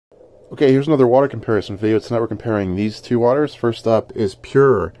Okay, here's another water comparison video. Tonight we're comparing these two waters. First up is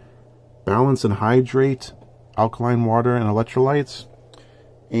Phure Balance and Hydrate Alkaline Water and Electrolytes,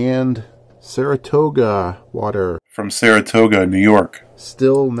 and Saratoga water from Saratoga, New York.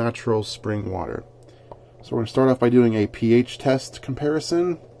 Still natural spring water. So we're going to start off by doing a pH test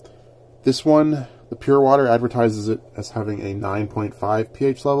comparison. This one, the Phure water, advertises it as having a 9.5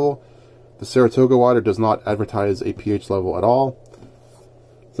 pH level. The Saratoga water does not advertise a pH level at all.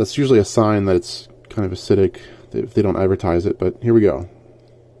 That's usually a sign that it's kind of acidic if they don't advertise it, but here we go. I'm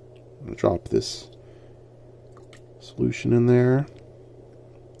going to drop this solution in there,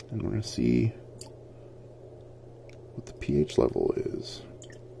 and we're going to see what the pH level is.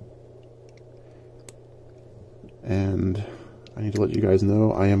 And I need to let you guys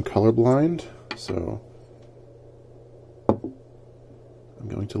know I am colorblind, so I'm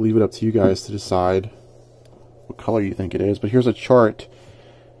going to leave it up to you guys to decide what color you think it is. But here's a chart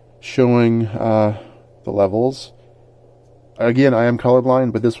showing the levels. Again, I am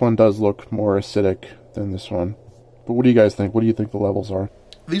colorblind, but this one does look more acidic than this one. But what do you guys think? What do you think the levels are?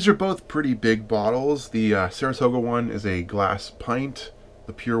 These are both pretty big bottles. The Saratoga one is a glass pint.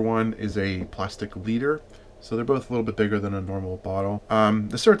 The Phure one is a plastic liter. So they're both a little bit bigger than a normal bottle.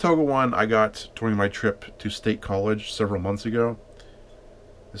 The Saratoga one I got during my trip to State College several months ago.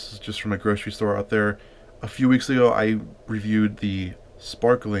 This is just from a grocery store out there. A few weeks ago I reviewed the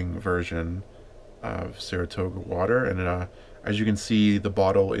sparkling version of Saratoga water, and as you can see, the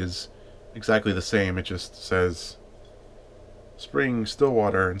bottle is exactly the same. It just says spring still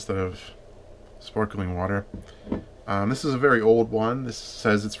water instead of sparkling water. This is a very old one. This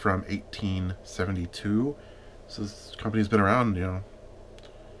says it's from 1872, so this company's been around, you know,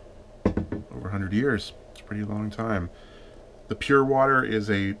 over 100 years. It's a pretty long time. The Phure water is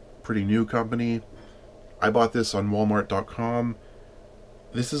a pretty new company. I bought this on Walmart.com.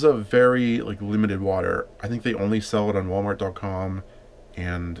 This is a very limited water. I think they only sell it on Walmart.com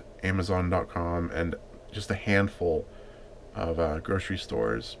and Amazon.com and just a handful of grocery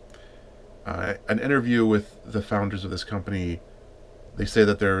stores. An interview with the founders of this company, they say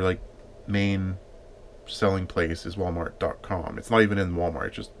that their main selling place is Walmart.com. It's not even in Walmart,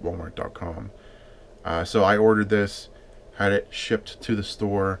 it's just Walmart.com. So I ordered this, had it shipped to the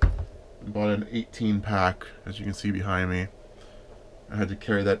store, bought an 18-pack, as you can see behind me. I had to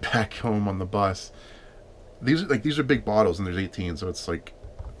carry that back home on the bus. These are big bottles, and there's 18, so it's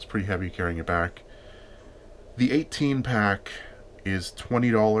pretty heavy carrying it back. The 18-pack is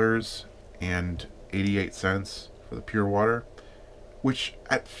 $20.88 for the Phure water, which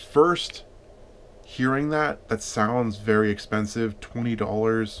at first, hearing that sounds very expensive.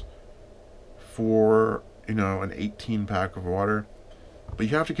 $20 for, you know, an 18-pack of water. But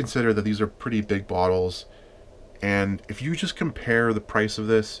you have to consider that these are pretty big bottles. And if you just compare the price of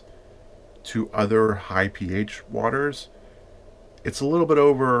this to other high pH waters, it's a little bit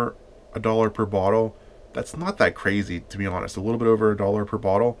over $1 per bottle. That's not that crazy, to be honest. A little bit over $1 per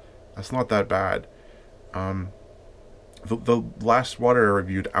bottle, that's not that bad. The last water I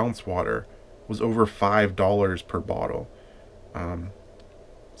reviewed, ounce water, was over $5 per bottle.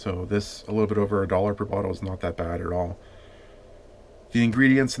 So this, a little bit over $1 per bottle, is not that bad at all. The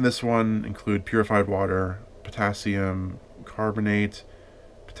ingredients in this one include purified water, potassium carbonate,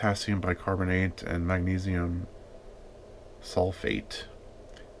 potassium bicarbonate, and magnesium sulfate.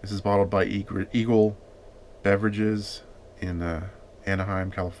 This is bottled by Eagle Beverages in Anaheim,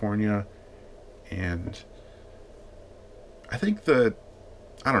 California. And I think I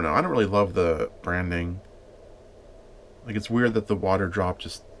don't know, I don't really love the branding. It's weird that the water drop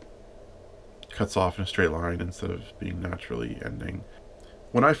just cuts off in a straight line instead of being naturally ending.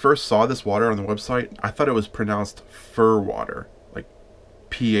 When I first saw this water on the website, I thought it was pronounced Phure water, like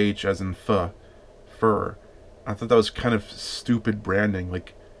PH as in fur. I thought that was kind of stupid branding. Do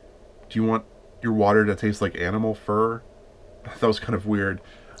you want your water to taste like animal fur? I thought that was kind of weird.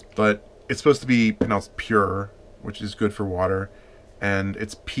 But it's supposed to be pronounced Pure, which is good for water, and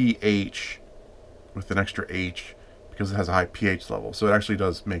it's PH with an extra H because it has a high pH level. So it actually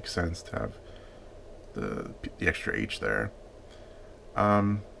does make sense to have the extra H there.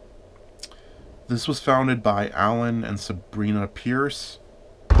 This was founded by Alan and Sabrina Pierce.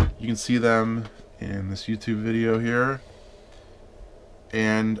 You can see them in this YouTube video here.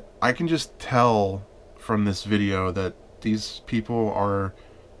 And I can just tell from this video that these people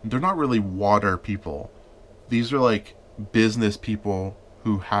they're not really water people. These are business people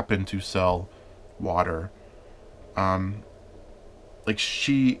who happen to sell water. The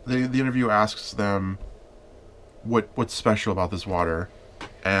interview asks them what's special about this water,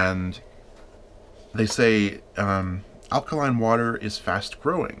 and they say alkaline water is fast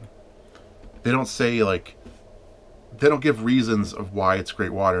growing. they don't say like, they don't give reasons of why it's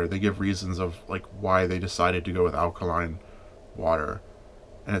great water. They give reasons of like why they decided to go with alkaline water.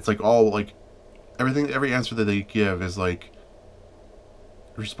 And it's like all like everything, every answer that they give is like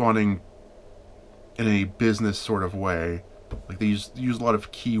responding in a business sort of way. Like they use a lot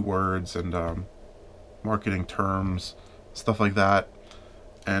of keywords and marketing terms, stuff like that.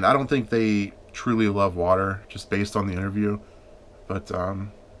 And I don't think they truly love water just based on the interview. But so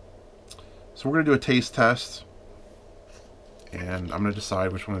we're gonna do a taste test, and I'm gonna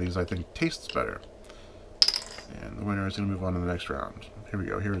decide which one of these I think tastes better. And the winner is gonna move on to the next round. Here we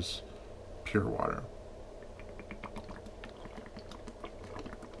go. Here's pure water.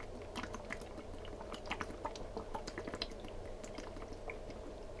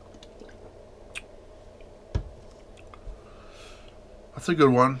 That's a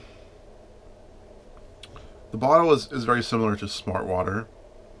good one. The bottle is very similar to Smart Water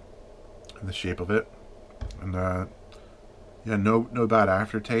in the shape of it. And yeah, no bad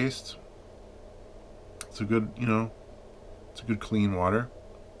aftertaste. It's a good, you know, it's a good clean water.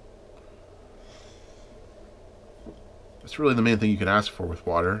 It's really the main thing you can ask for with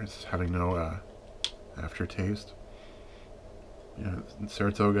water, is having no aftertaste. You know,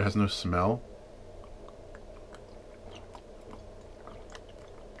 Saratoga has no smell.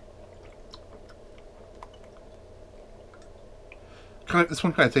 This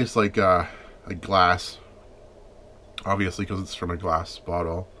one kind of tastes like glass, obviously because it's from a glass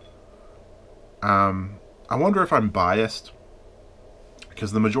bottle. I wonder if I'm biased,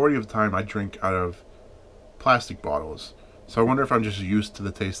 because the majority of the time I drink out of plastic bottles. So I wonder if I'm just used to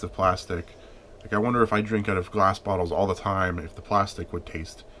the taste of plastic. Like I wonder if I drink out of glass bottles all the time, if the plastic would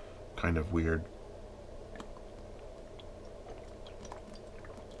taste kind of weird.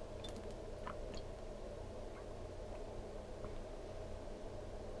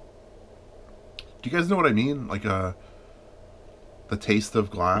 Do you guys know what I mean? Like the taste of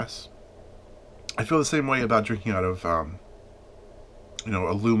glass. I feel the same way about drinking out of you know,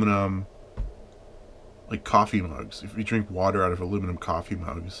 aluminum, like coffee mugs. If you drink water out of aluminum coffee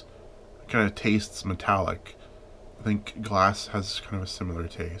mugs, it kind of tastes metallic. I think glass has kind of a similar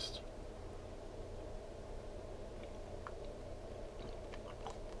taste.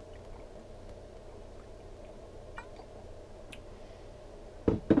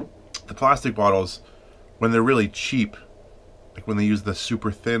 The plastic bottles, when they're really cheap, like when they use the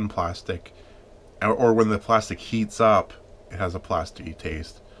super thin plastic, or when the plastic heats up, it has a plasticky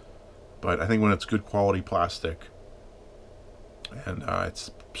taste. But I think when it's good quality plastic and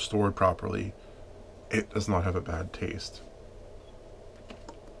it's stored properly, it does not have a bad taste.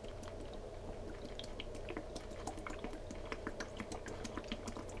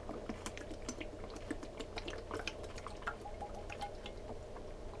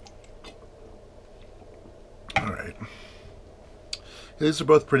 Alright. These are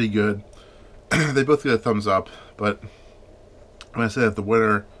both pretty good. They both get a thumbs up, but when I say that the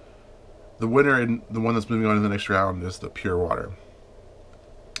winner and the one that's moving on to the next round is the pure water.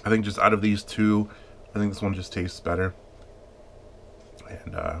 I think just out of these two, I think this one just tastes better.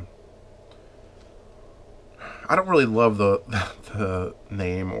 And I don't really love the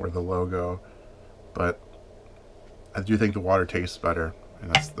name or the logo, but I do think the water tastes better,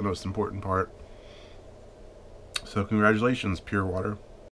 and that's the most important part. So congratulations, Pure Water.